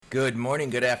Good morning,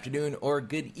 good afternoon, or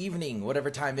good evening, whatever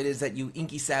time it is that you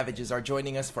inky savages are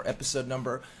joining us for episode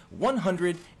number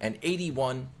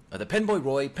 181 of the Penboy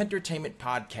Roy Pentertainment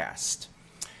Podcast.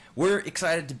 We're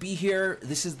excited to be here.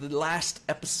 This is the last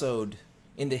episode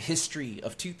in the history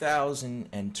of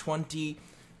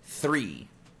 2023,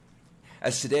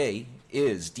 as today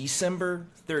is December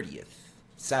 30th,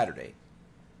 Saturday,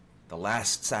 the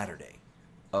last Saturday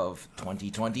of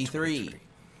 2023.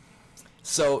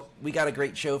 So we got a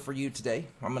great show for you today.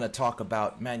 I'm going to talk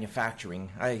about manufacturing.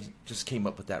 I just came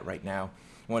up with that right now.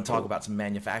 I want to talk about some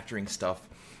manufacturing stuff.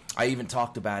 I even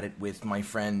talked about it with my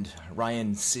friend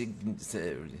Ryan from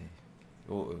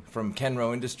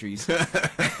Kenro Industries.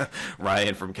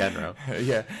 Ryan from Kenro.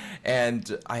 Yeah,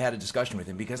 and I had a discussion with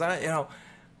him because I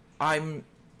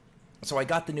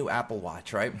got the new Apple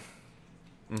Watch, right?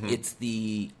 Mm-hmm. It's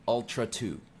the Ultra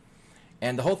 2.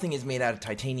 And the whole thing is made out of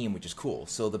titanium, which is cool.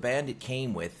 So the band it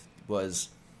came with was,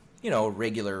 a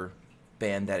regular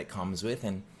band that it comes with.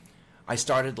 And I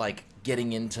started,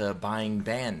 getting into buying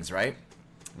bands, right?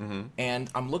 Mm-hmm. And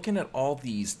I'm looking at all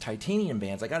these titanium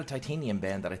bands. I got a titanium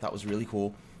band that I thought was really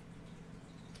cool.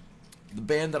 The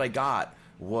band that I got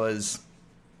was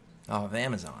off of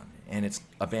Amazon. And it's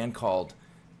a band called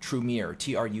Trumirror,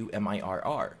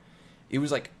 Trumirr. It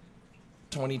was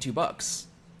 $22.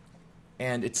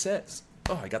 And it says...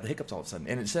 Oh, I got the hiccups all of a sudden.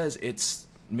 And it says it's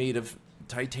made of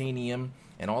titanium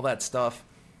and all that stuff.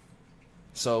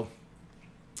 So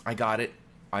I got it.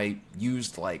 I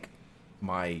used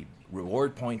my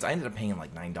reward points. I ended up paying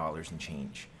 $9 and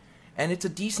change. And it's a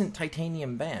decent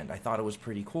titanium band. I thought it was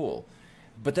pretty cool.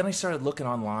 But then I started looking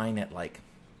online at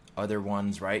other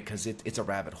ones, right? Because it's a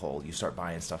rabbit hole. You start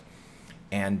buying stuff.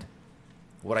 And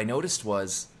what I noticed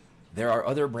was there are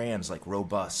other brands like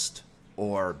Robust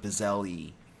or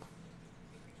Bizelli,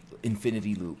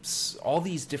 Infinity Loops, all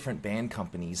these different band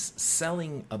companies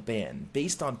selling a band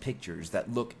based on pictures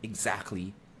that look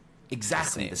exactly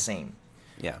the same.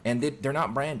 Yeah. And they're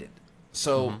not branded.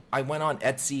 So I went on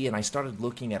Etsy and I started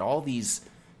looking at all these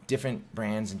different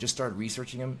brands and just started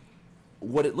researching them.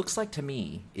 What it looks like to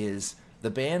me is the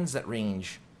bands that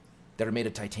are made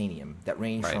of titanium, that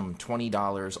range from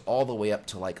 $20 all the way up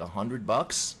to $100.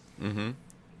 Mm-hmm.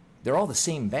 They're all the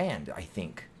same band, I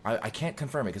think. I can't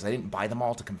confirm it because I didn't buy them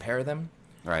all to compare them.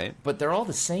 Right. But they're all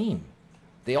the same.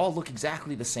 They all look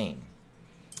exactly the same.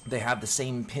 They have the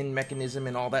same pin mechanism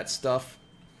and all that stuff.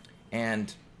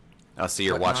 And so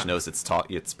your watch knows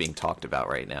it's being talked about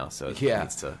right now, so it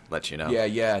needs to let you know.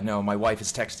 Yeah. No, my wife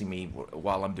is texting me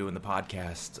while I'm doing the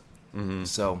podcast. Mm-hmm.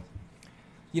 So,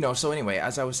 so anyway,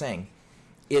 as I was saying,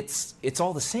 it's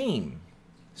all the same.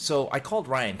 So I called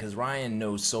Ryan because Ryan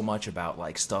knows so much about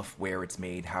stuff, where it's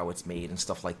made, how it's made, and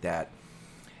stuff like that.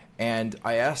 And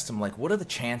I asked him what are the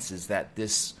chances that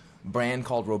this brand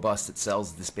called Robust that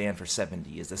sells this band for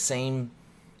 $70 is the same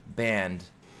band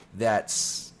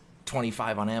that's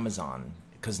 $25 on Amazon?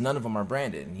 Because none of them are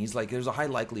branded. And he's like, there's a high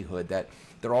likelihood that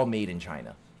they're all made in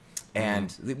China, and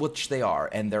which they are,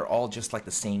 and they're all just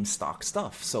the same stock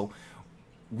stuff. So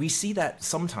we see that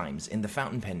sometimes in the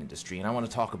fountain pen industry, and I want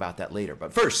to talk about that later.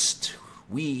 But first,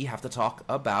 we have to talk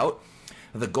about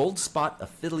the Goldspot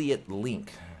affiliate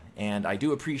link. And I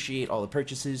do appreciate all the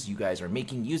purchases you guys are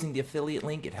making using the affiliate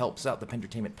link. It helps out the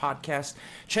Pentertainment Podcast.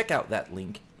 Check out that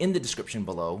link in the description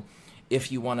below if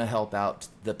you want to help out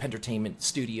the Pentertainment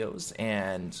Studios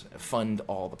and fund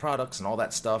all the products and all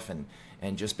that stuff, and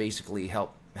just basically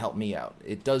help me out.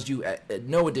 It does you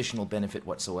no additional benefit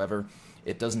whatsoever.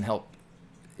 It doesn't help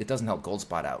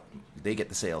Goldspot out. They get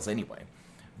the sales anyway.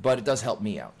 But it does help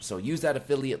me out. So use that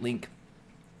affiliate link.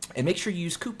 And make sure you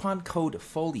use coupon code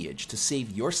FOLIAGE to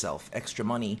save yourself extra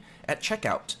money at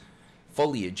checkout.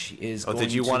 Foliage is going to...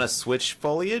 did you want to switch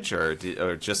Foliage or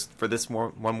just for this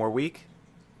one more week?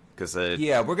 Because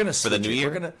yeah, we're going to switch for the new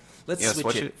year? Let's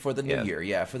switch it for the new year.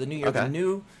 Yeah, for the new year. Okay.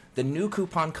 The new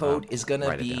coupon code is going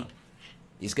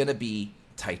to be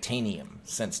titanium,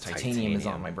 since titanium is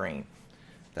on my brain.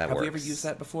 Have we ever used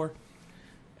that before?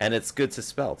 And it's good to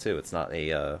spell too. It's not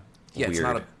a weird, it's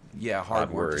not a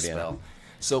hard word to spell. Yeah.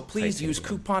 So please use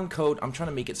coupon code. I'm trying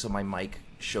to make it so my mic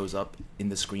shows up in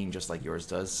the screen just like yours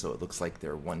does, so it looks like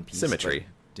they're one piece. Symmetry.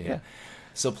 Yeah.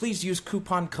 So please use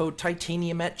coupon code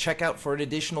Titanium at checkout for an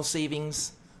additional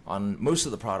savings on most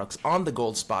of the products on the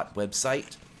Goldspot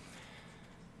website.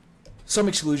 Some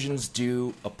exclusions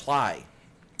do apply.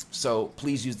 So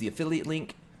please use the affiliate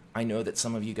link. I know that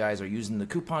some of you guys are using the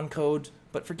coupon code,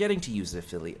 but forgetting to use the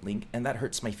affiliate link, and that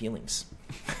hurts my feelings.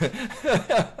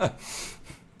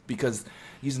 Because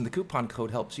using the coupon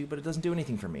code helps you, but it doesn't do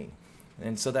anything for me.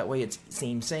 And so that way it's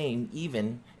same,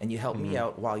 even, and you help me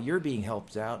out while you're being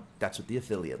helped out. That's what the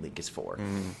affiliate link is for.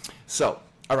 So,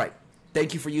 all right.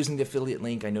 Thank you for using the affiliate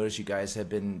link. I noticed you guys have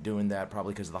been doing that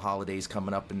probably because of the holidays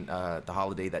coming up, and the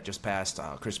holiday that just passed,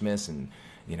 Christmas, and,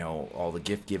 all the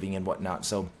gift giving and whatnot.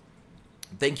 So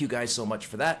thank you guys so much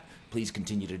for that. Please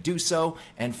continue to do so.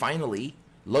 And finally,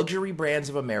 Luxury Brands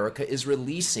of America is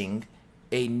releasing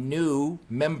a new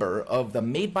member of the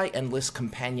Made by Endless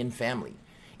companion family.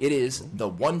 It is the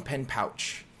one pen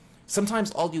pouch.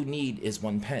 Sometimes all you need is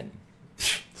one pen.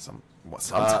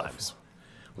 Sometimes.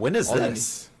 When is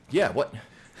this? Yeah, what?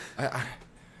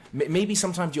 Maybe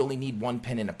sometimes you only need one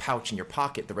pen in a pouch in your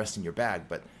pocket, the rest in your bag,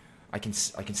 but I can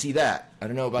see that. I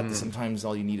don't know about the sometimes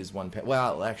all you need is one pen.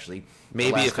 Well, actually.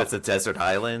 Maybe if it's a desert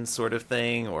island sort of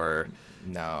thing, or...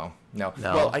 No.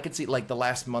 Well, I could see, like, the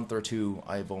last month or two,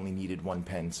 I've only needed one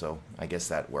pen, so I guess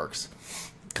that works.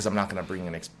 Because I'm not going to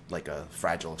bring a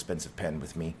fragile, expensive pen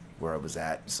with me where I was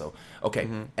at. So, okay.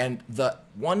 And the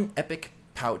one Epic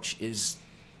pouch is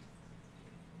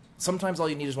sometimes all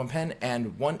you need is one pen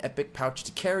and one Epic pouch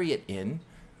to carry it in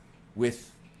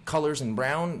with colors in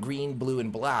brown, green, blue,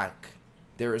 and black.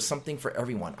 There is something for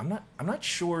everyone. I'm not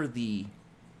sure the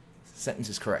sentence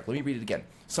is correct. Let me read it again.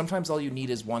 Sometimes all you need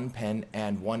is one pen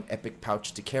and one Epic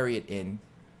pouch to carry it in.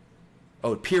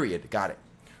 Oh, period. Got it.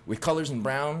 With colors in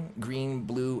brown, green,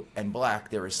 blue, and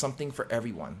black, there is something for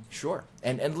everyone. Sure.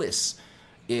 And Endless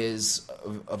is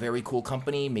a very cool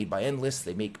company made by Endless.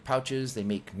 They make pouches. They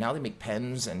make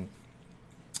pens and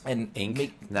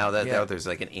ink. Now there's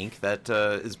like an ink that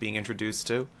is being introduced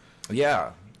too.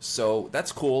 Yeah. So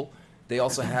that's cool. They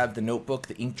also have the notebook,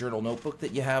 the ink journal notebook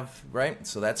that you have, right?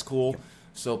 So that's cool.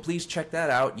 So please check that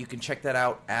out. You can check that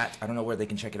out at, I don't know where they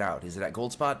can check it out. Is it at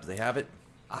Goldspot? Do they have it?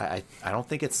 I don't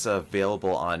think it's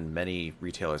available on many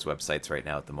retailers' websites right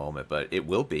now at the moment, but it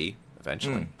will be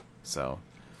eventually. So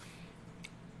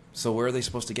where are they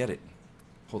supposed to get it?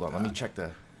 Hold on, let me check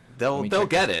the. They'll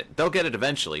get it. They'll get it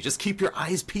eventually. Just keep your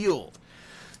eyes peeled.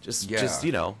 Just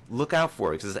look out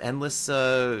for it because it's Endless,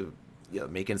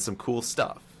 making some cool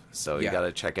stuff. So you got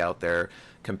to check out their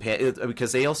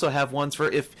because they also have ones for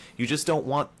if you just don't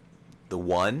want the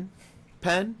one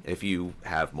pen. If you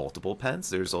have multiple pens,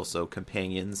 there's also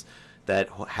companions that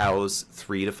house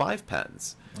 3 to 5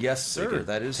 pens. Yes, sir.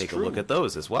 That is take true. a look at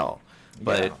those as well.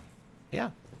 But yeah.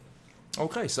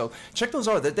 Okay, so check those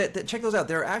out. Check those out.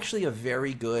 They're actually a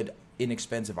very good,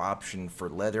 inexpensive option for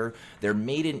leather. They're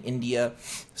made in India,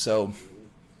 so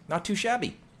not too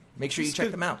shabby. Make sure you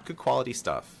check them out. Good quality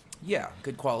stuff. Yeah,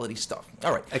 good quality stuff.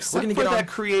 All right, except for that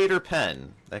Creator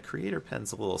pen. That Creator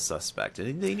pen's a little suspect.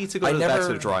 They need to go back to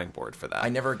the drawing board for that. I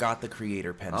never got the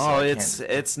Creator pen. Oh,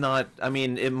 it's not. I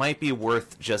mean, it might be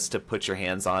worth just to put your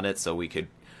hands on it so we could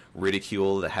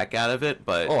ridicule the heck out of it.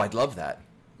 But I'd love that.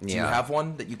 Do you have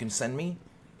one that you can send me?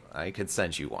 I could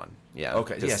send you one. Yeah.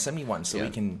 Okay. Send me one so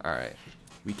we can. All right.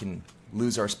 We can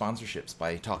lose our sponsorships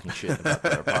by talking shit about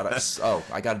our products. Oh,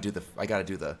 I got to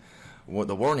do the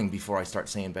warning before I start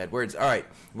saying bad words. All right,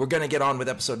 we're going to get on with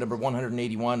episode number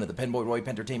 181 of the Penboy Roy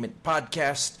Entertainment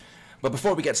Podcast. But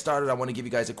before we get started, I want to give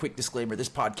you guys a quick disclaimer. This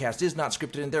podcast is not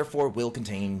scripted and therefore will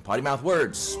contain potty mouth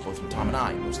words, both from Tom and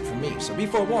I, mostly from me. So be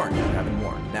forewarned, you have been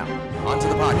warned. Now, on to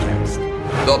the podcast.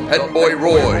 The Penboy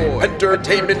Roy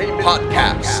Entertainment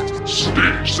Podcast.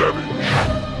 Stay savage.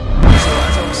 So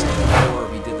as I was saying before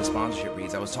we did the sponsorship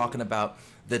reads, I was talking about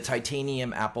the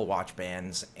titanium Apple Watch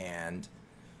bands and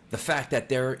the fact that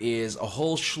there is a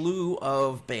whole slew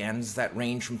of bands that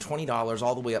range from $20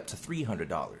 all the way up to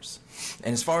 $300.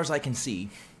 And as far as I can see,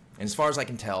 and as far as I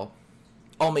can tell,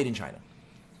 all made in China.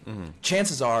 Mm-hmm.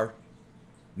 Chances are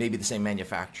maybe the same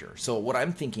manufacturer. So what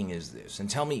I'm thinking is this, and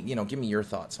tell me, give me your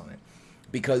thoughts on it.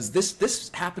 Because this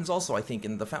happens also, I think,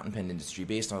 in the fountain pen industry,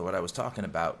 based on what I was talking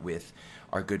about with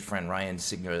our good friend Ryan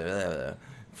Signer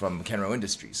from Kenro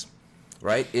Industries,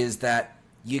 right? Is that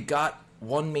you got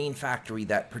one main factory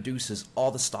that produces all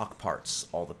the stock parts,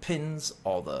 all the pins,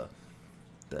 all the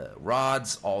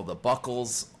rods, all the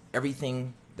buckles,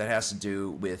 everything that has to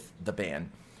do with the band.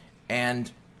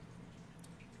 And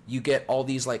you get all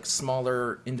these like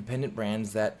smaller independent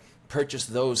brands that purchase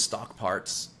those stock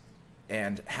parts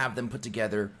and have them put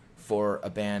together for a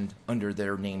band under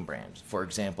their name brand. For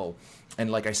example,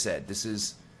 and like I said, this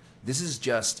is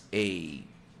just a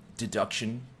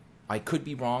deduction. I could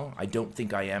be wrong. I don't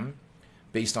think I am,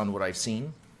 based on what I've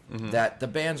seen, that the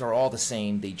bands are all the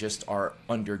same. They just are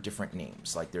under different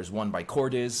names. Like there's one by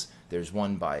Cordiz, there's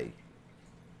one by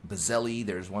Bazzelli,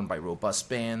 there's one by Robust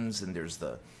Bands, and there's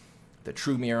the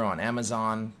Trumere on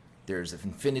Amazon. There's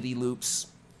Infinity Loops.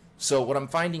 So what I'm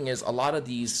finding is a lot of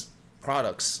these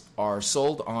products are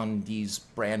sold on these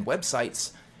brand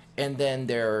websites, and then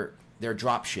they're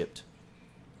drop shipped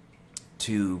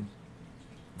to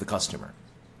the customer.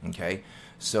 Okay,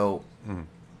 so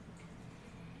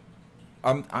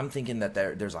I'm thinking that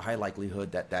there's a high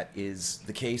likelihood that is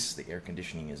the case. The air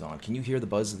conditioning is on. Can you hear the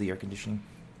buzz of the air conditioning?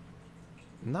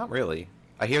 Not really.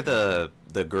 I hear the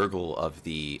gurgle of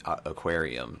the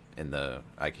aquarium in the.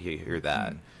 I can hear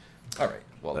that. All right.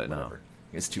 Well, but whatever. No.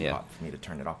 It's too hot for me to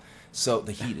turn it off. So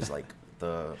the heat is like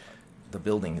the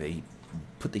building. They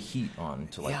put the heat on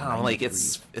to like 90 like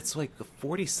degrees. it's like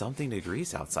 40 something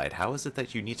degrees outside. How is it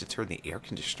that you need to turn the air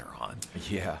conditioner on?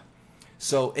 Yeah.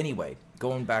 So anyway,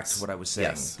 going back to what I was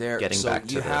saying, Yes, getting back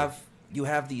to you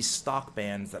have these stock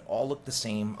bands that all look the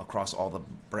same across all the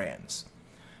brands.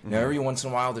 Now, every once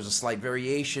in a while, there's a slight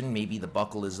variation. Maybe the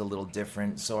buckle is a little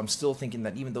different. So I'm still thinking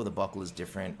that even though the buckle is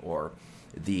different or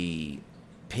the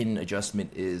pin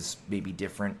adjustment is maybe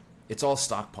different, it's all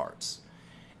stock parts.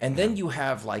 And then you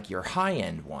have like your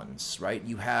high-end ones, right?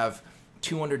 You have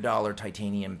 $200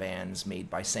 titanium bands made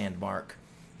by Sandmark.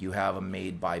 You have them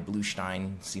made by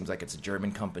Bluestein. Seems like it's a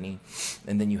German company.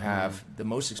 And then you have the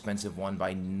most expensive one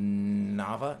by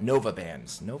Nova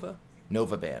Bands.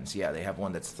 Nova Bands. Yeah, they have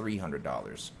one that's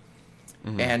 $300.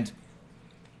 And,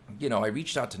 I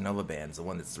reached out to Nova Bands, the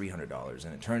one that's $300.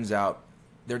 And it turns out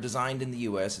they're designed in the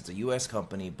U.S. It's a U.S.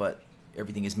 company, but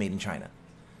everything is made in China.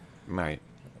 Right.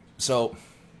 So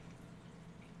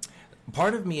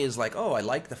part of me is like, oh, I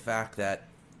like the fact that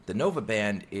the Nova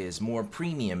Band is more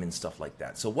premium and stuff like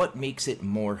that. So what makes it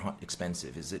more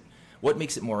expensive? What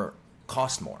makes it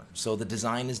cost more? So the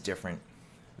design is different.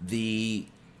 The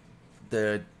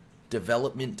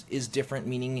development is different,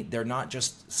 meaning they're not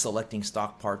just selecting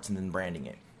stock parts and then branding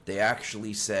it. They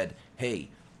actually said, hey,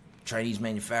 Chinese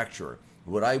manufacturer,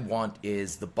 what I want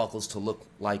is the buckles to look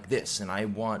like this, and I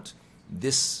want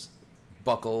this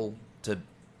buckle to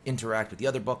interact with the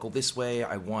other buckle this way.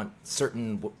 I want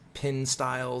certain pin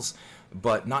styles,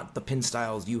 but not the pin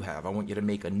styles you have. I want you to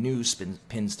make a new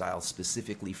pin style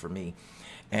specifically for me.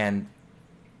 And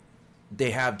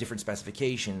they have different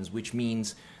specifications, which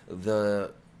means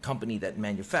the company that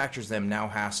manufactures them now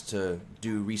has to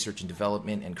do research and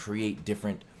development and create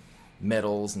different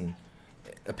metals and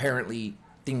apparently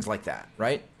things like that,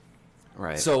 right?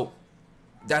 Right. So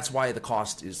that's why the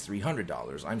cost is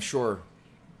 $300. I'm sure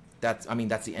that's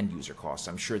the end user cost.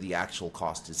 I'm sure the actual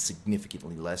cost is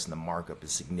significantly less and the markup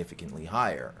is significantly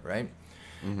higher, right?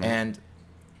 And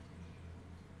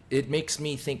it makes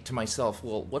me think to myself,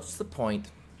 well, what's the point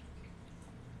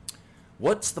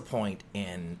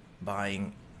in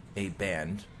buying a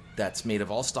band that's made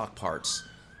of all stock parts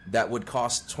that would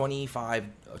cost $20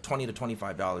 to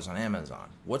 $25 on Amazon?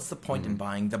 What's the point in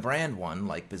buying the brand one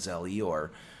like Bizelli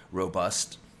or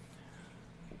Robust?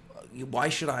 Why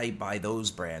should I buy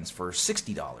those brands for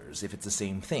 $60 if it's the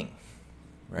same thing,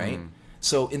 right?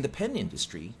 So in the pen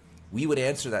industry, we would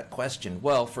answer that question.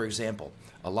 Well, for example,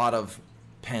 a lot of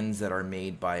pens that are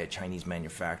made by a Chinese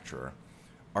manufacturer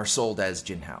are sold as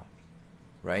Jinhao,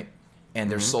 right?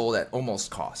 And they're sold at almost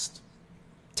cost,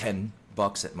 $10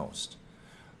 at most.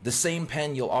 The same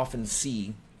pen you'll often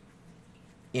see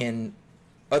in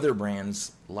other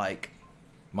brands like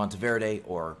Monteverde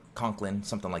or Conklin,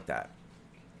 something like that.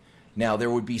 Now, there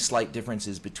would be slight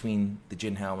differences between the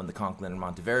Jinhao and the Conklin and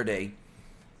Monteverde,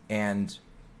 and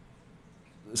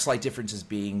slight differences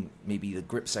being maybe the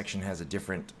grip section has a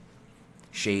different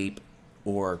shape,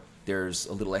 or there's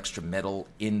a little extra metal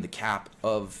in the cap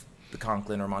of the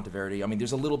Conklin or Monteverde. I mean,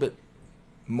 there's a little bit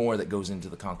more that goes into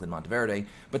the Conklin Monteverde,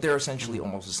 but they're essentially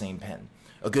almost the same pen.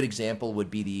 A good example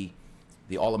would be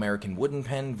the All-American wooden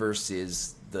pen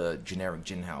versus the generic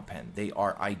Jinhao pen. They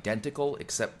are identical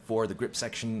except for the grip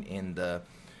section in the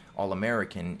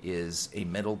All-American is a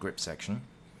metal grip section,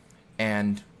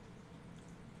 and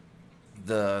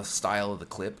the style of the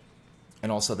clip,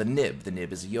 and also the nib. The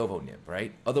nib is a JoWo nib,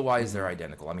 right? Otherwise, they're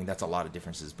identical. I mean, that's a lot of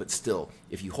differences, but still,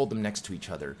 if you hold them next to each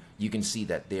other, you can see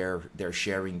that they're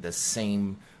sharing the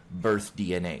same birth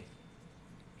DNA,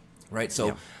 right?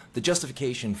 So the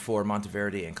justification for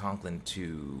Monteverde and Conklin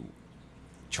to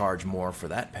charge more for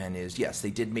that pen is, yes, they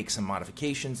did make some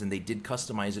modifications, and they did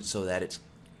customize it so that it's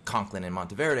Conklin and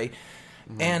Monteverde,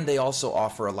 and they also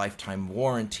offer a lifetime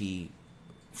warranty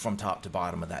from top to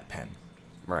bottom of that pen.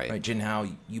 Right,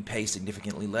 Jinhao, you pay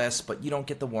significantly less, but you don't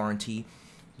get the warranty.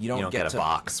 You don't get a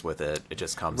box with it. It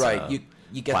just comes right. in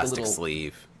You get plastic the little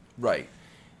sleeve. Right.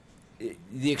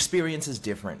 The experience is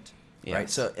different. Yes. Right.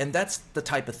 So, and that's the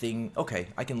type of thing. Okay,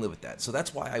 I can live with that. So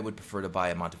that's why I would prefer to buy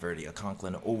a Monteverde, a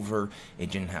Conklin over a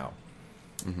Jinhao.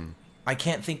 I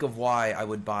can't think of why I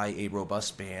would buy a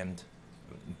Robust band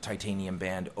titanium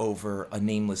band over a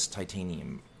nameless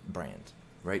titanium brand,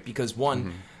 right? Because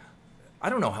one, I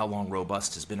don't know how long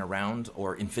Robust has been around,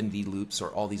 or Infinity Loops, or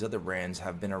all these other brands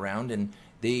have been around, and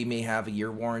they may have a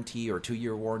year warranty or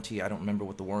 2-year warranty. I don't remember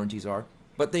what the warranties are,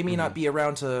 but they may not be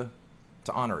around to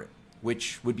honor it,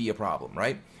 which would be a problem,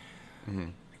 right?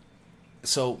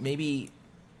 So maybe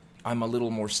I'm a little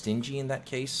more stingy in that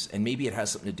case, and maybe it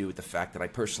has something to do with the fact that I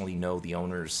personally know the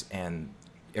owners and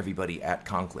everybody at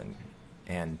Conklin,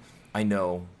 and I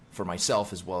know for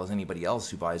myself as well as anybody else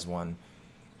who buys one,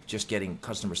 just getting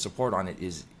customer support on it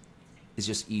is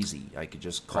just easy. I could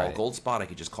just call Goldspot. I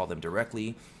could just call them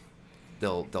directly.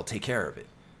 They'll take care of it.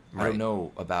 I don't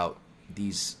know about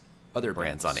these other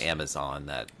brands on Amazon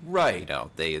that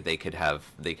they could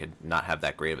not have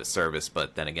that great of a service,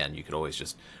 but then again, you could always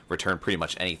just return pretty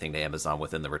much anything to Amazon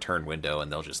within the return window,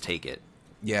 and they'll just take it.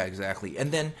 Yeah, exactly.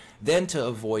 And then to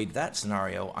avoid that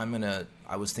scenario,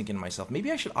 I was thinking to myself,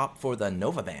 maybe I should opt for the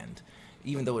Nova band,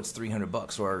 even though it's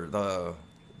 $300, or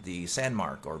the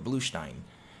Sandmark or Bluestein.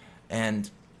 And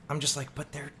I'm just like,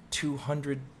 but they're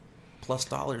 $200+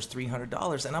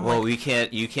 $300, and I'm well, you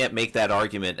can't make that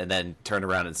argument and then turn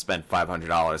around and spend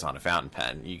 $500 on a fountain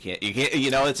pen. You can't,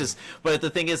 it's just, but the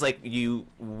thing is, like,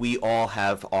 we all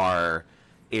have our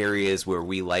areas where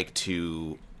we like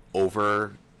to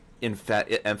emphasize.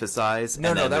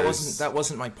 No, that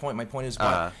wasn't my point. My point is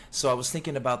so I was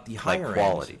thinking about the higher like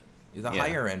quality.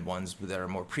 Higher end ones that are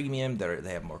more premium,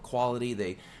 they have more quality,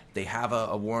 they have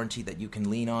a warranty that you can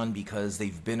lean on because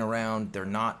they've been around. They're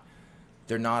not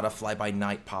a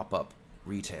fly-by-night pop-up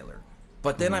retailer.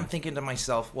 But then I'm thinking to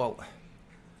myself, well,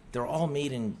 they're all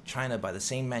made in China by the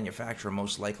same manufacturer,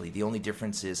 most likely. The only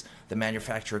difference is the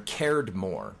manufacturer cared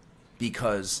more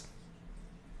because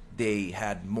they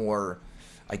had more,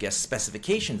 I guess,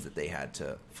 specifications that they had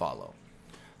to follow.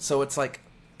 So it's like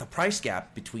the price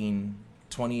gap between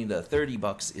 $20 to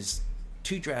 $30 is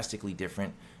too drastically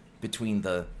different between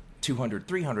the $200,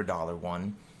 $300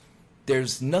 one.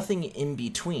 There's nothing in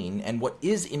between, and what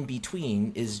is in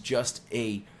between is just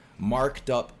a marked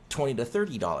up $20 to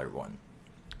 $30 one,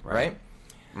 right?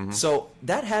 So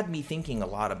that had me thinking a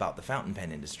lot about the fountain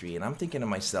pen industry, and I'm thinking to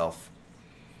myself,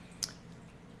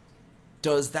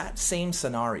 does that same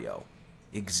scenario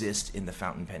exist in the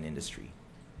fountain pen industry,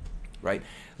 right?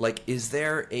 Like, is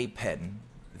there a pen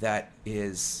that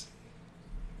is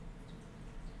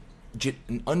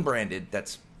unbranded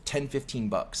that's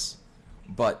 $10-15,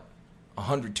 but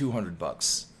 $100,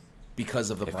 $200 because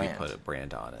of the brand? If you put a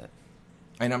brand on it.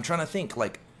 And I'm trying to think,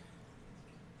 like,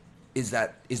 is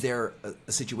there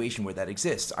a situation where that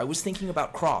exists? I was thinking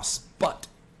about Cross, but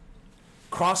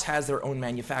Cross has their own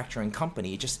manufacturing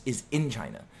company. It just is in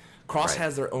China. Cross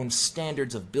has their own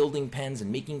standards of building pens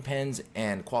and making pens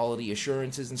and quality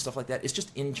assurances and stuff like that. It's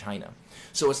just in China.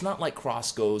 So it's not like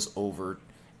Cross goes over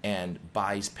and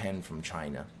buys pens from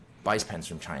China. I'm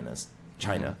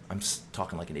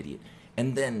talking like an idiot.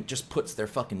 And then just puts their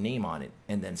fucking name on it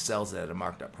and then sells it at a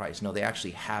marked up price. No, they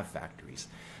actually have factories.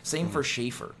 Same for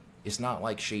Schaefer. It's not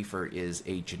like Schaefer is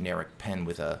a generic pen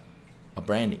with a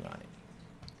branding on it.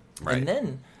 Right.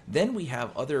 And then we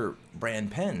have other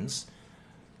brand pens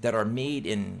that are made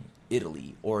in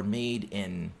Italy or made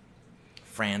in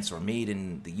France or made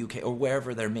in the UK or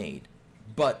wherever they're made.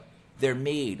 But they're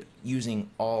made using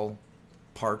all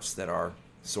parts that are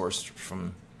sourced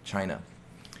from China.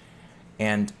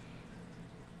 And,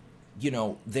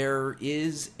 there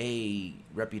is a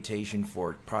reputation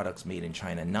for products made in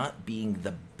China not being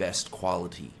the best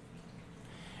quality.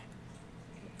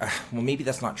 Well, maybe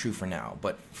that's not true for now,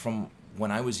 but from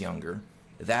when I was younger,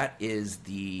 that is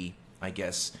the, I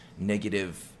guess,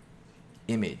 negative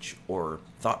image or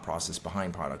thought process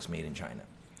behind products made in China.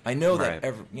 I know that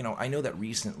I know that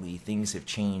recently things have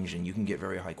changed and you can get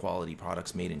very high quality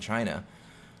products made in China.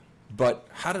 But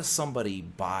how does somebody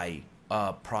buy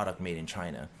a product made in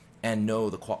China and know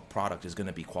the product is going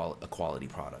to be a quality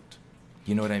product?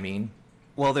 You know what I mean?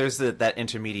 Well, there's that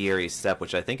intermediary step,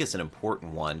 which I think is an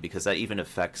important one, because that even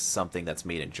affects something that's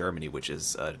made in Germany, which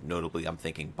is notably, I'm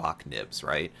thinking, Bach nibs,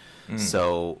 right?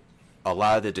 So a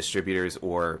lot of the distributors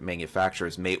or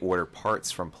manufacturers may order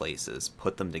parts from places,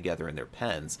 put them together in their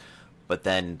pens, but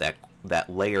then that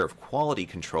layer of quality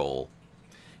control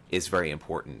is very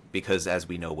important, because as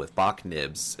we know with Bach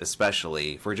nibs,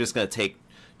 especially, if we're just going to take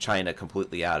China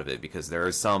completely out of it, because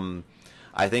there's some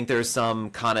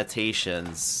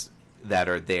connotations that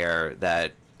are there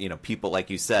that, people, like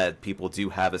you said, people do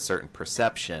have a certain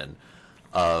perception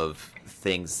of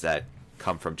things that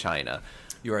come from China.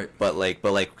 You're right. But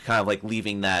kind of like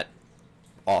leaving that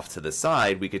off to the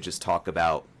side, we could just talk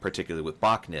about, particularly with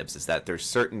Bock nibs, is that there's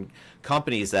certain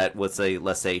companies that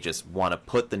let's say just want to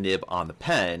put the nib on the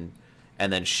pen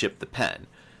and then ship the pen.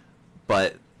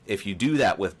 But if you do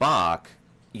that with Bock,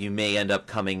 you may end up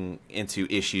coming into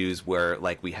issues where,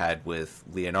 like we had with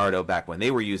Leonardo back when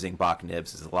they were using Bock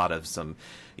nibs, is a lot of some,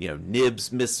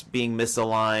 nibs being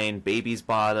misaligned, baby's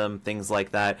bottom, things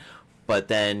like that. But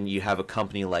then you have a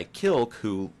company like Kilk,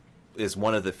 who is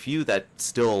one of the few that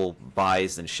still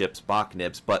buys and ships Bock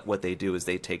nibs, but what they do is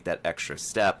they take that extra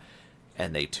step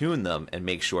and they tune them and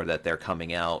make sure that they're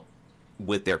coming out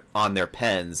with on their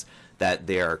pens, that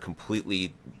they're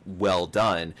completely well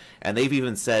done. And they've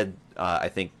even said, I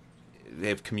think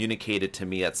they've communicated to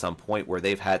me at some point where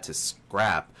they've had to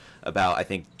scrap about, I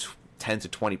think, 10 to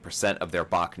 20% of their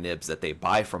Bock nibs that they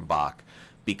buy from Bock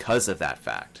because of that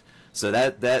fact. So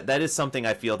that is something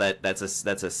I feel that's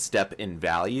a step in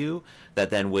value that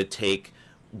then would take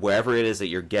wherever it is that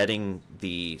you're getting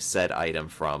the said item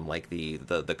from, like the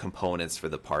components for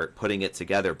the part, putting it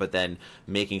together, but then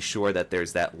making sure that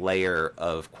there's that layer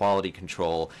of quality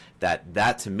control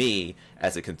that to me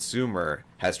as a consumer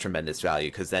has tremendous value,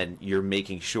 because then you're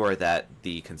making sure that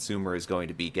the consumer is going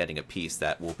to be getting a piece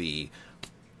that will be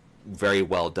very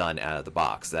well done out of the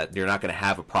box, that you're not going to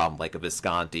have a problem like a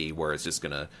Visconti where it's just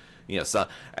going to, so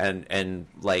and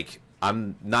like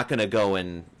I'm not going to go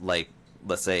and, like,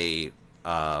 let's say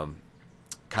kind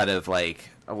of like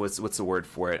what's the word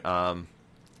for it,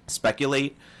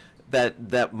 speculate that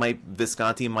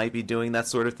Visconti might be doing that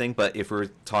sort of thing. But if we're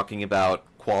talking about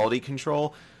quality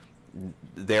control,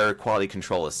 their quality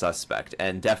control is suspect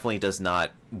and definitely does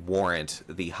not warrant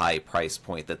the high price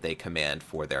point that they command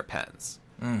for their pens.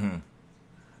 Mm-hmm.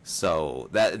 So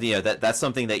that's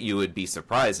something that you would be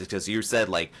surprised, because you said,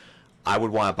 like, I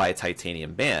would want to buy a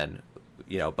titanium band,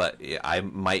 but I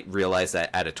might realize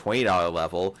that at a $20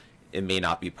 level, it may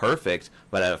not be perfect,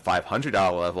 but at a $500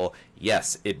 level,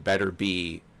 yes, it better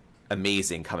be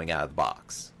amazing coming out of the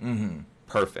box. Mm-hmm.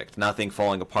 Perfect. Nothing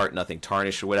falling apart, nothing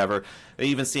tarnished or whatever.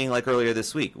 Even seeing, like, earlier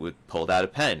this week, we pulled out a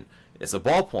pen. It's a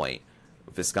ballpoint.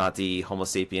 Visconti Homo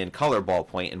Sapien color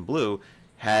ballpoint in blue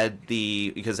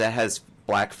because that has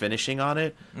black finishing on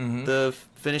it. Mm-hmm. The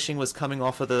finishing was coming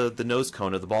off of the nose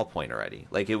cone of the ballpoint already.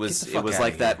 Like, it was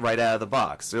like that right out of the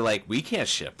box. They're like, we can't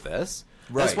ship this.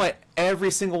 Right. That's why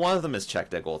every single one of them is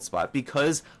checked at Gold Spot,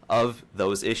 because of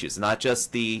those issues. Not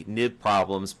just the nib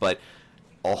problems, but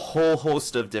a whole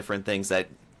host of different things that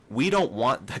we don't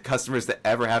want the customers to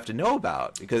ever have to know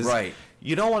about, because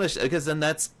you don't want to, because then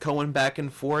that's going back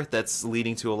and forth. That's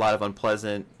leading to a lot of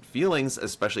unpleasant feelings,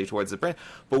 especially towards the brand.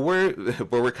 But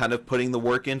we're kind of putting the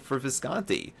work in for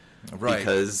Visconti, right?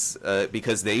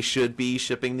 Because they should be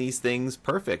shipping these things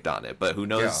perfect on it. But who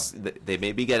knows? Yeah. They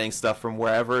may be getting stuff from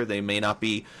wherever. They may not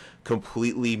be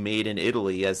completely made in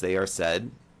Italy, as they are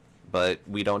said. But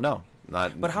we don't know.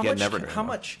 But how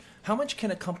much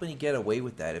can a company get away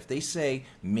with that if they say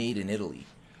made in Italy?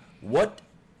 What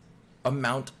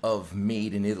amount of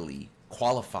made in Italy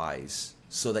qualifies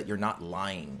so that you're not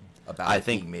lying about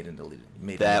being made in Italy?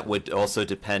 That would also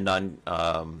depend on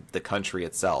the country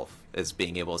itself, as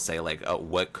being able to say, like,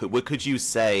 what could you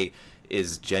say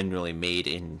is genuinely made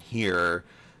in here?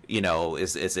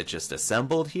 Is it just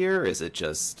assembled here? Is it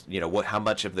just how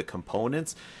much of the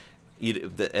components?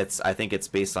 I think it's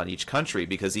based on each country,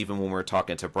 because even when we're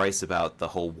talking to Bryce about the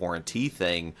whole warranty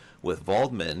thing with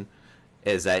Waldmann,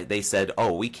 is that they said,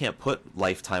 oh, we can't put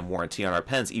lifetime warranty on our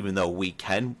pens, even though we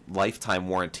can lifetime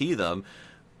warranty them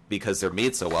because they're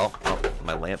made so well. Oh,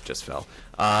 my lamp just fell.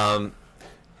 But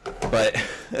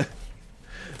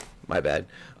my bad.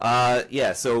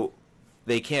 So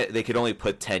they could only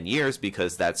put 10 years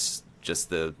because that's just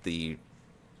the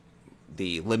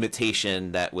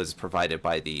limitation that was provided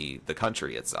by the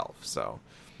country itself. So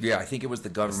yeah, I think it was the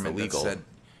government that said,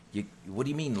 what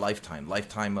do you mean lifetime?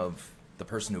 Lifetime of the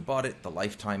person who bought it, the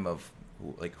lifetime of,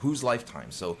 like, whose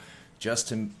lifetime? So just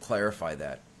to clarify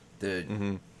that,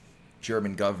 the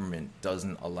German government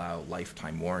doesn't allow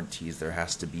lifetime warranties. There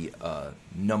has to be a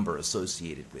number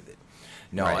associated with it.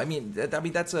 No, right. I mean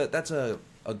that's a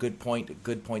good point. A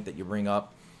good point that you bring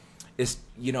up is,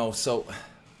 so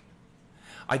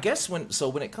I guess when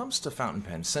it comes to fountain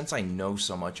pens, since I know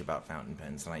so much about fountain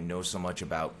pens and I know so much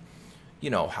about,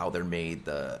 how they're made,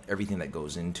 everything that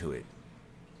goes into it,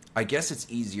 I guess it's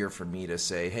easier for me to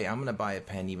say, hey, I'm going to buy a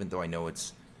pen even though I know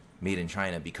it's made in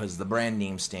China, because the brand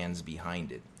name stands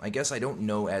behind it. I guess I don't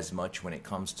know as much when it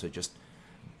comes to just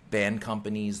band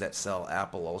companies that sell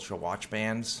Apple Ultra watch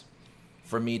bands.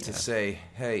 For me to say,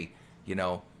 hey,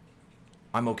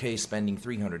 I'm okay spending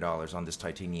 $300 on this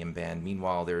titanium band.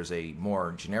 Meanwhile, there's a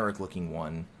more generic looking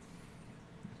one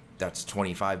that's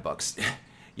 $25.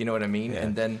 You know what I mean? Yeah.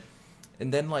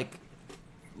 And then like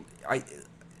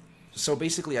so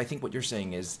basically I think what you're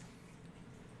saying is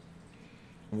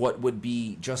what would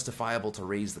be justifiable to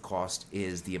raise the cost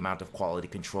is the amount of quality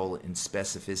control and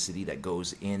specificity that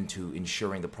goes into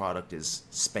ensuring the product is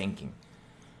spanking.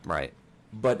 Right.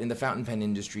 But in the fountain pen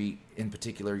industry in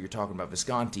particular, you're talking about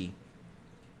Visconti,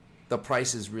 the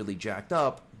price is really jacked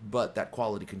up, but that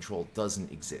quality control doesn't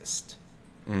exist.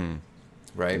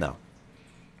 Right? No.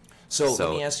 So let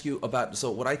me ask you about,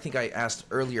 so what I think I asked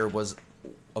earlier was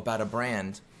about a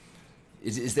brand.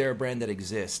 Is there a brand that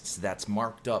exists that's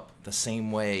marked up the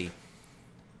same way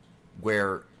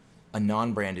where a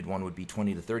non-branded one would be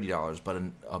 $20 to $30, but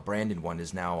a branded one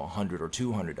is now $100 or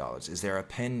 $200? Is there a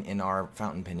pen in our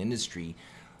fountain pen industry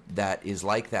that is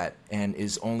like that and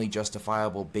is only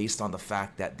justifiable based on the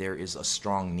fact that there is a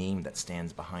strong name that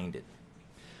stands behind it?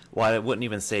 Well, I wouldn't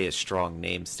even say a strong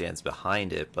name stands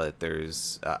behind it, but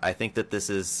there's. I think that this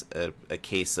is a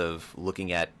case of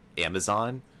looking at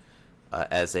Amazon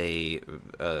as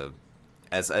kind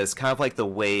of like the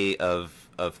way of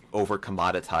over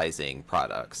commoditizing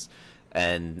products.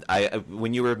 And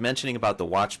when you were mentioning about the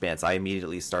watch bands, I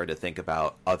immediately started to think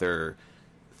about other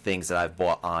things that I've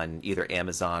bought on either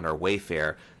Amazon or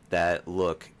Wayfair that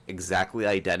look exactly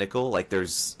identical. Like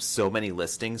there's so many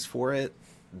listings for it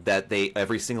that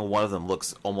every single one of them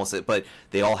looks almost, but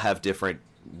they all have different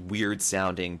weird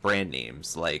sounding brand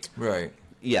names. Like, right.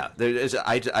 Yeah,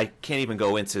 I can't even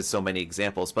go into so many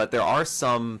examples, but there are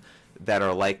some that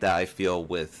are like that, I feel,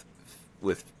 with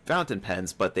fountain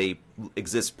pens, but they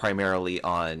exist primarily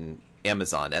on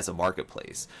Amazon as a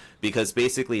marketplace. Because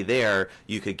basically there,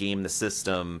 you could game the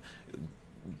system,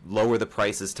 lower the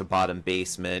prices to bottom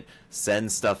basement,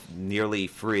 send stuff nearly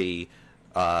free,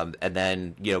 and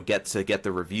then, get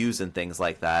the reviews and things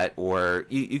like that. Or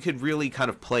you could really kind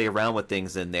of play around with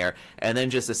things in there, and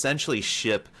then just essentially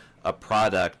ship a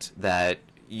product that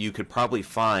you could probably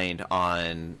find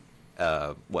on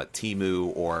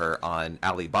Temu or on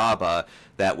Alibaba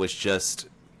that was just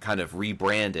kind of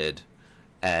rebranded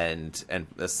and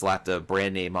slapped a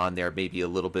brand name on there, maybe a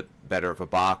little bit better of a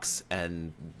box,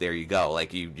 and there you go.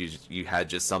 Like you had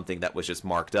just something that was just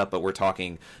marked up, but we're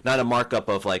talking not a markup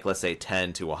of like, let's say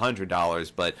 $10 to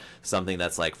 $100, but something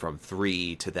that's like from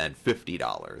 $3 to then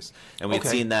 $50. And we've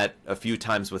seen that a few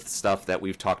times with stuff that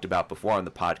we've talked about before on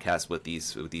the podcast with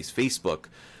these Facebook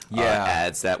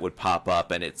ads that would pop up,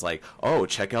 and it's like, oh,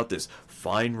 check out this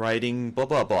fine writing, blah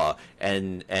blah blah,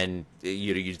 and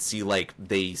you'd see like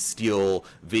they steal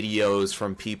videos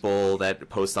from people that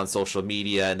post on social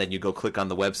media, and then you go click on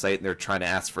the website and they're trying to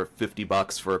ask for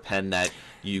 $50 for a pen that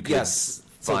you could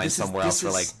find somewhere else for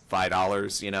like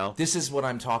 $5. This is what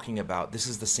I'm talking about. This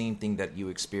is the same thing that you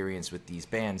experience with these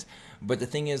bands. But the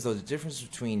thing is, though, the difference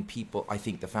between people, I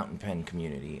think, the fountain pen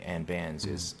community and bands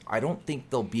is, I don't think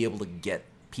they'll be able to get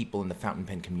people in the fountain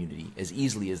pen community as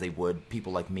easily as they would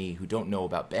people like me who don't know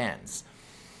about bands,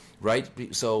 right?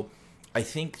 So I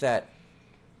think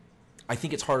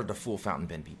it's harder to fool fountain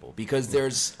pen people because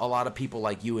there's a lot of people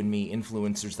like you and me,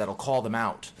 influencers, that'll call them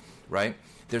out, right?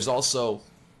 There's also,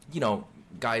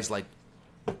 guys like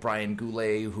Brian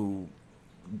Goulet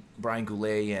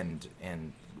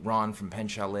and Ron from Pen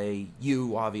Chalet,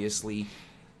 you obviously,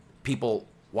 people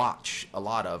watch a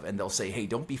lot of, and they'll say, hey,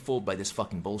 don't be fooled by this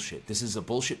fucking bullshit. This is a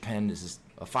bullshit pen. This is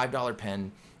a $5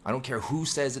 pen. I don't care who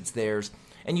says it's theirs.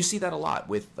 And you see that a lot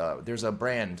with, there's a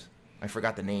brand, I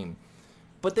forgot the name,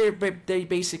 but they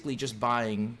basically just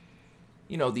buying,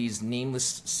 these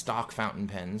nameless stock fountain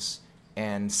pens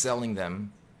and selling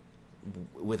them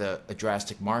with a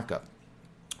drastic markup.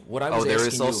 What I was there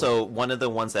is also one of the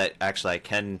ones that actually I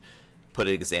can put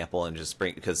an example and just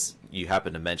bring, because you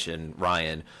happen to mention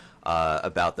Ryan,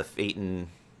 about the Phaeton,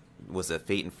 was it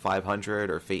Phaeton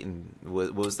 500 or Phaeton?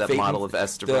 What was that Phaeton, model of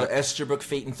Esterbrook? The Esterbrook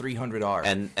Phaeton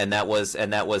 300R. And that was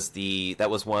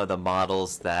one of the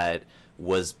models that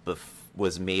was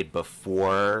made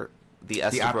before the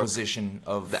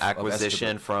Esterbrook, the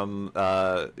acquisition from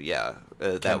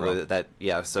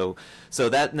So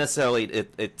that necessarily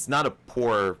it's not a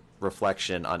poor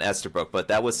reflection on Esterbrook, but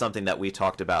that was something that we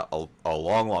talked about a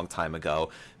long time ago,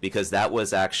 because that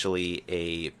was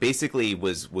actually basically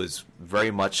was very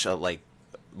much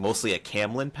mostly a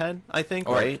Camlin pen, I think,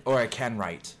 right? Or a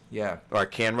Canwright, yeah. Or a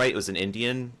Canwright. It was an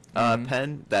Indian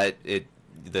pen that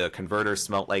the converter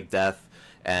smelt like death,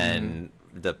 and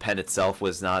the pen itself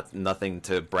was nothing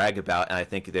to brag about, and I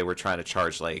think they were trying to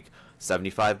charge like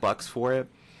 $75 for it.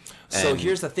 So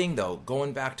here's the thing, though.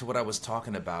 Going back to what I was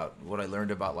talking about, what I learned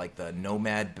about like the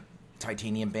Nomad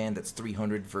titanium band that's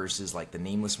 $300 versus like the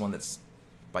nameless one that's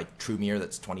by True Mirror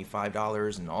that's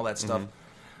 $25 and all that stuff.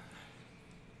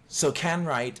 So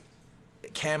Canwright,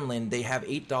 Camlin, they have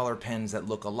 $8 pens that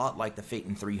look a lot like the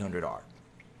Phaeton 300R.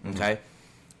 Okay?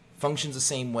 Functions the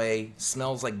same way,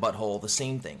 smells like butthole, the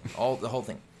same thing, the whole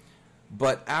thing.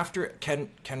 But after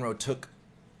Kenro took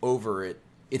over it,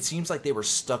 it seems like they were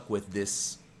stuck with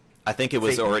this. I think it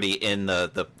was already in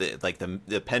the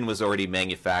pen was already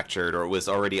manufactured, or it was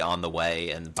already on the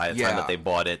way, and by the time that they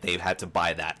bought it, they had to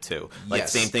buy that too. Like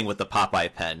same thing with the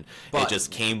Popeye pen. It just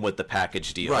came with the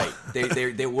package deal. Right.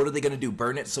 They what are they going to do?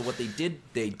 Burn it? So what they did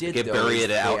bury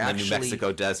it out in the New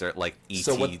Mexico desert like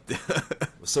E.T.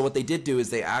 So what they did do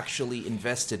is they actually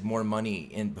invested more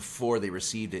money before they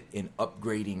received it in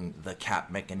upgrading the cap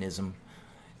mechanism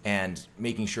and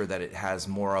making sure that it has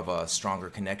more of a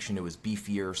stronger connection. It was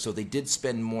beefier. So they did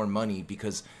spend more money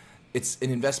because it's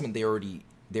an investment they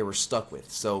were stuck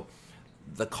with. So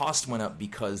the cost went up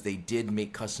because they did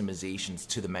make customizations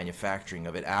to the manufacturing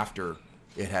of it after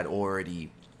it had already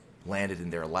landed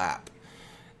in their lap.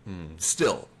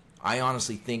 Still, I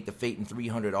honestly think the Phaeton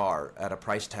 300R at a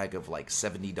price tag of like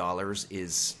 $70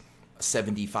 is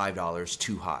 $75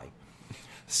 too high.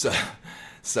 So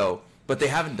but they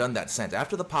haven't done that since.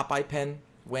 After the Popeye pen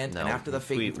went and after the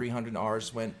Phaeton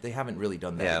 300Rs went, they haven't really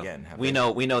done that again. We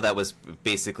know that was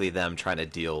basically them trying to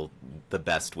deal the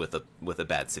best with a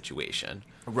bad situation.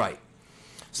 Right.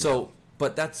 So,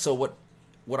 but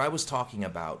what I was talking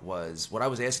about was what I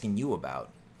was asking you about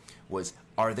was,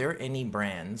 are there any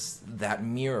brands that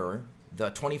mirror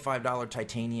the $25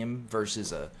 titanium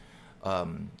versus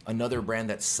another brand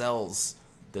that sells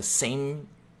the same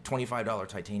 $25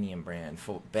 titanium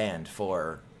band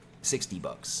for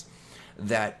 $60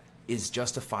 that is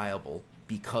justifiable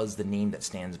because the name that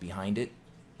stands behind it?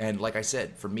 And like I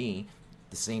said, for me,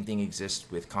 the same thing exists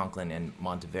with Conklin and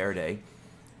Monteverde.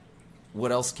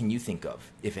 What else can you think of,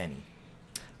 if any?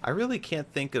 I really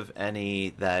can't think of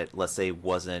any that, let's say,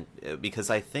 wasn't,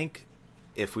 because I think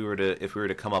if we were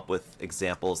to come up with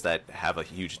examples that have a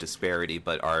huge disparity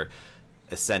but are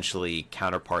essentially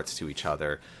counterparts to each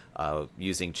other,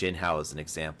 using Jinhao as an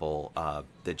example,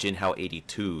 the Jinhao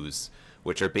 82s,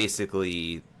 which are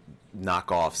basically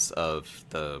knockoffs of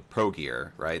the Pro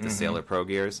Gear, right? The Sailor Pro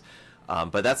Gears.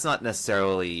 But that's not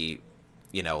necessarily,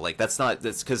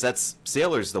 that's because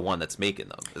Sailor's the one that's making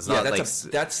them. It's not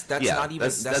that's not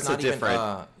even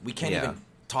we can't even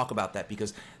talk about that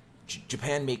because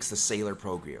Japan makes the Sailor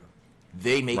Pro Gear.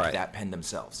 They make that pen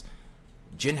themselves.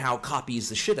 Jinhao copies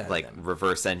the shit out of them. Like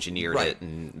reverse engineered it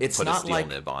and put a steel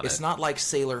nib on it. It's not like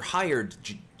Sailor hired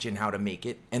Jinhao to make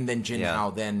it, and then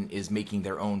Jinhao then is making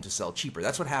their own to sell cheaper.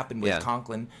 That's what happened with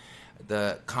Conklin,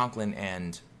 the Conklin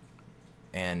and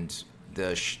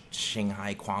the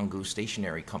Shanghai Quangu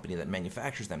Stationery Company that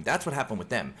manufactures them. That's what happened with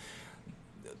them.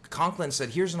 Conklin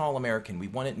said, "Here's an all-American. We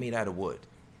want it made out of wood."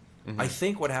 I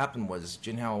think what happened was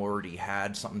Jinhao already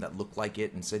had something that looked like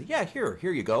it and said, "Yeah, here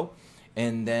you go."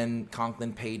 And then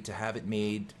Conklin paid to have it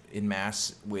made in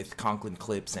mass with Conklin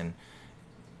clips and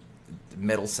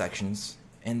metal sections.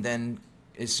 And then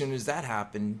as soon as that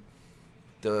happened,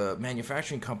 the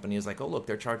manufacturing company is like, oh, look,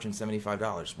 they're charging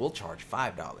 $75. We'll charge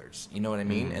 $5. You know what I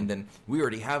mean? And then we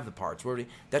already have the parts.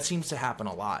 That seems to happen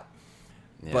a lot.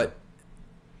 Yeah. But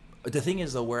the thing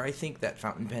is, though, where I think that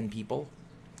fountain pen people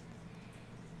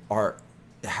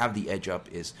have the edge up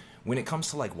is when it comes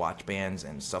to like watch bands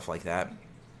and stuff like that.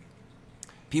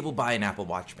 People buy an Apple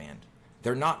Watch band.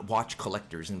 They're not watch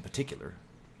collectors in particular.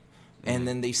 And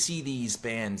then they see these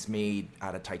bands made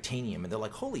out of titanium, and they're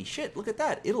like, holy shit, look at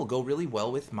that. It'll go really well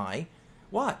with my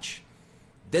watch.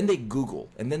 Then they Google,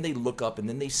 and then they look up, and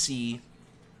then they see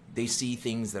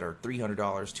things that are $300,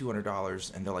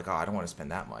 $200, and they're like, oh, I don't want to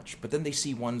spend that much. But then they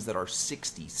see ones that are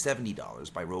 $60,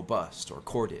 $70 by Robust or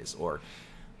Cordes or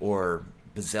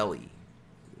Baselli,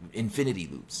 Infinity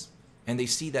Loops. And they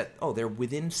see that, oh, they're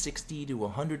within $60 to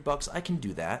 $100. I can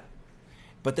do that.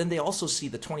 But then they also see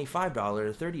the $25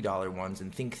 or $30 ones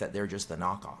and think that they're just the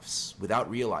knockoffs without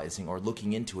realizing or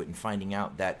looking into it and finding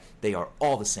out that they are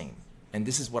all the same. And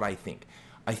this is what I think.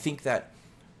 I think that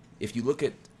if you look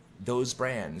at those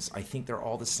brands, I think they're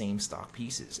all the same stock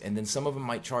pieces. And then some of them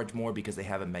might charge more because they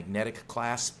have a magnetic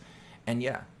clasp. And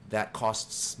yeah, that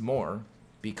costs more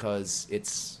because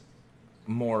it's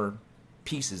more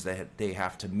pieces that they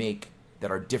have to make that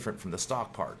are different from the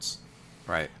stock parts.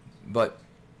 Right. But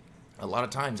a lot of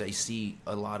times I see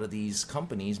a lot of these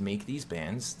companies make these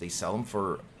bands. They sell them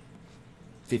for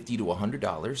 $50 to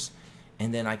 $100,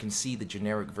 and then I can see the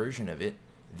generic version of it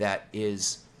that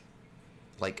is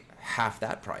like half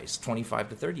that price, $25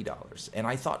 to $30. And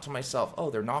I thought to myself,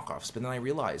 oh, they're knockoffs. But then I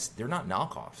realized they're not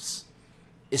knockoffs.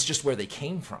 It's just where they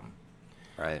came from.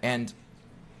 Right. And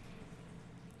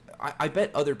I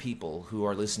bet other people who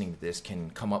are listening to this can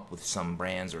come up with some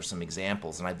brands or some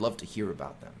examples, and I'd love to hear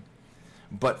about them.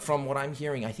 But from what I'm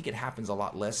hearing, I think it happens a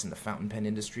lot less in the fountain pen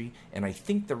industry, and I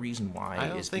think the reason why I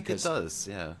don't is think because it does.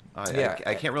 Yeah,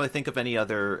 I can't really think of any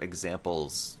other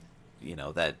examples,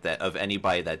 that of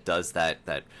anybody that does that.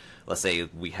 That, let's say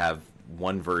we have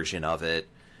one version of it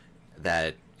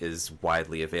that is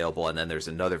widely available, and then there's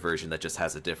another version that just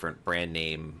has a different brand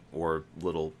name or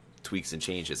little tweaks and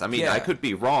changes. I mean, I could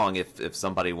be wrong if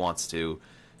somebody wants to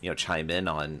chime in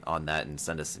on that and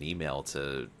send us an email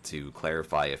to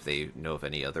clarify if they know of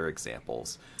any other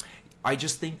examples. I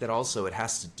just think that also it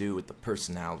has to do with the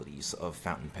personalities of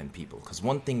fountain pen people, because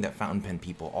one thing that fountain pen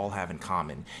people all have in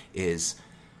common is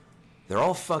they're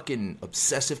all fucking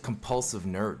obsessive compulsive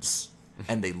nerds,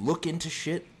 and they look into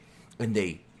shit and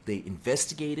they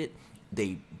investigate it,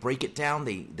 they break it down,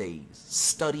 they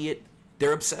study it,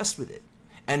 they're obsessed with it.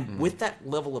 And with that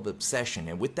level of obsession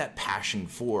and with that passion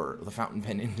for the fountain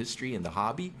pen industry and the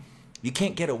hobby, you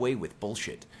can't get away with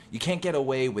bullshit. You can't get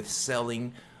away with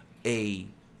selling a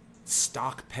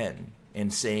stock pen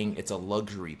and saying it's a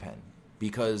luxury pen,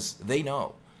 because they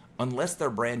know, unless they're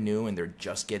brand new and they're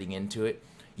just getting into it,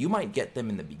 you might get them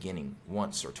in the beginning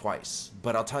once or twice,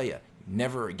 but I'll tell you,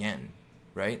 never again,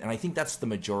 right? And I think that's the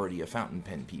majority of fountain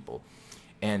pen people.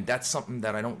 And that's something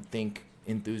that I don't think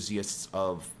enthusiasts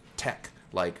of tech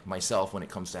like myself, when it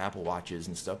comes to Apple Watches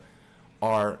and stuff,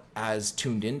 are as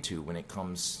tuned into when it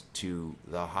comes to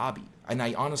the hobby. And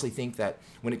I honestly think that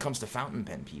when it comes to fountain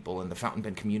pen people and the fountain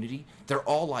pen community, they're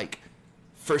all like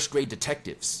first grade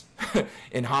detectives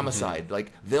in homicide.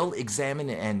 Like, they'll examine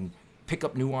and pick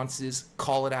up nuances,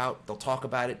 call it out, they'll talk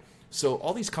about it. So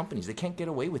all these companies, they can't get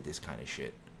away with this kind of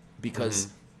shit because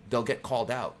they'll get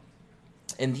called out.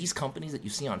 And these companies that you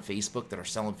see on Facebook that are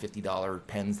selling $50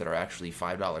 pens that are actually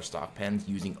 $5 stock pens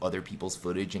using other people's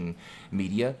footage and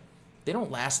media, they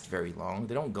don't last very long.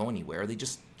 They don't go anywhere. They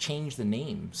just change the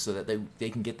name so that they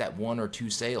can get that one or two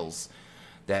sales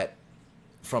that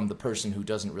from the person who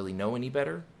doesn't really know any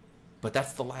better. But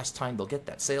that's the last time they'll get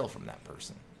that sale from that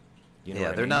person. You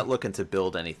know they're not looking to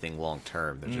build anything long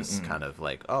term. They're just kind of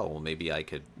like, oh, well, maybe I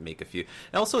could make a few.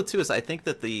 And also, too, is I think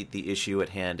that the issue at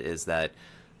hand is that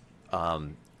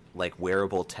like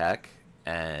wearable tech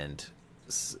and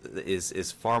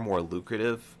is far more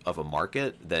lucrative of a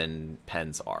market than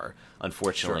pens are.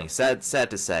 Unfortunately, sad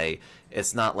to say,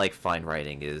 it's not like fine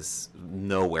writing is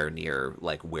nowhere near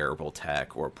like wearable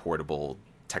tech or portable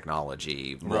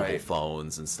technology, mobile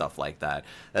phones and stuff like that.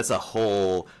 That's a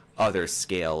whole other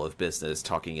scale of business,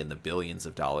 talking in the billions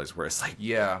of dollars, where it's like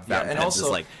and also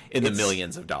is like in the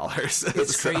millions of dollars.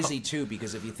 It's crazy too,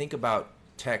 because if you think about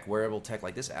tech, wearable tech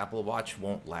like this, Apple Watch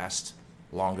won't last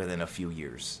longer than a few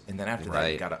years, and then after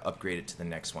that you got to upgrade it to the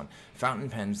next one. Fountain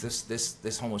pens,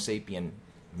 this Homo sapien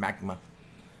Magma,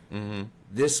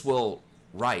 this will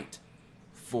write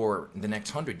for the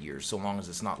next 100 years, so long as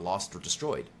it's not lost or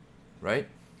destroyed, right?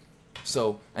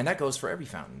 So, and that goes for every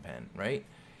fountain pen, right?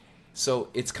 So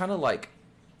it's kind of like,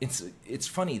 it's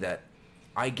funny that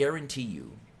I guarantee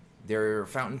you there are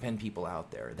fountain pen people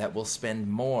out there that will spend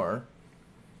more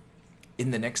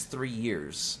in the next 3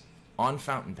 years on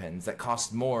fountain pens that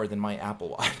cost more than my Apple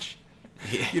Watch.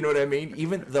 Yeah. You know what I mean?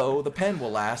 Even though the pen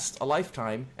will last a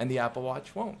lifetime and the Apple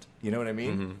Watch won't. You know what I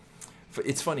mean?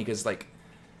 It's funny because like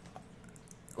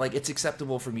it's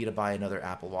acceptable for me to buy another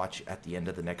Apple Watch at the end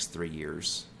of the next 3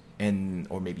 years,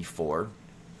 or maybe 4.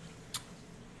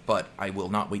 But I will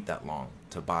not wait that long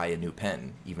to buy a new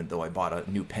pen, even though I bought a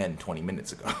new pen 20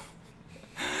 minutes ago.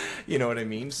 You know what I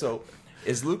mean? So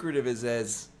as lucrative as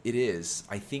it is,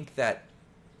 I think that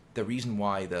the reason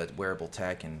why the wearable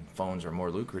tech and phones are more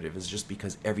lucrative is just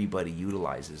because everybody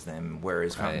utilizes them,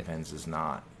 whereas fountain pens is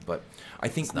not. But I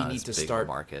think we need to start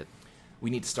market. We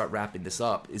need to start wrapping this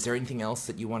up. Is there anything else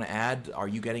that you want to add? Are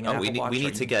you getting an Apple Watch?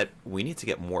 We need to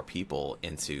get more people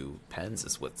into pens.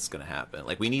 Is what's going to happen.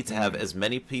 Like, we need to have as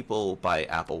many people buy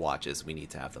Apple Watches. We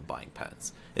need to have them buying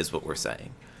pens. Is what we're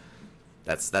saying.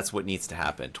 That's what needs to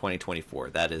happen. 2024.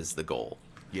 That is the goal.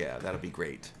 Yeah, that'll be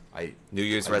great. New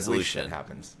Year's resolution. Wish that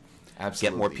happens.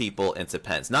 Absolutely. Get more people into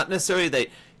pens. Not necessarily that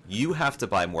you have to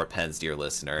buy more pens, dear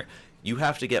listener. You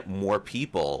have to get more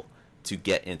people to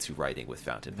get into writing with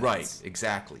fountain pens. Right,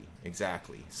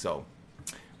 exactly. So,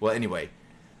 well, anyway,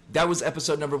 that was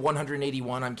episode number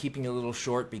 181. I'm keeping it a little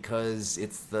short because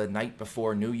it's the night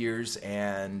before New Year's,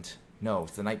 and no,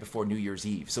 it's the night before New Year's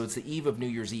Eve. So it's the eve of New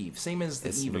Year's Eve, same as the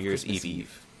eve of Christmas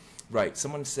Eve. Right.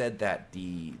 Someone said that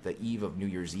the eve of New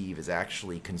Year's Eve is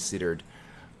actually considered,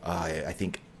 I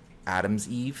think, Adam's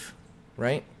Eve,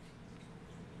 right?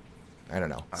 I don't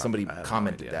know. Somebody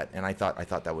commented that, and I thought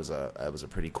that was a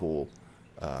pretty cool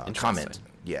comment.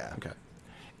 Yeah. Okay.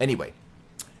 Anyway,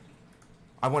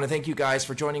 I want to thank you guys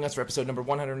for joining us for episode number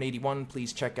 181.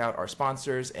 Please check out our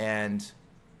sponsors and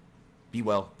be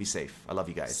well, be safe. I love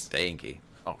you guys. Stanky.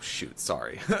 Oh, shoot.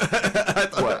 Sorry.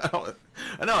 What?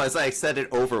 No, as I said it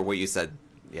over what you said.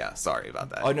 Yeah, sorry about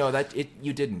that. Oh, no,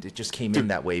 you didn't. It just came in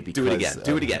that way because... Do it again.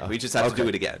 Do it again. We just have to do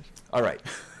it again. All right.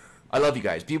 I love you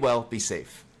guys. Be well, be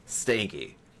safe.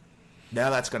 Stanky. Now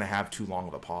that's going to have too long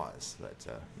of a pause, but,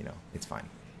 it's fine.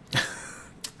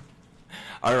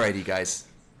 All righty, guys.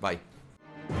 Bye.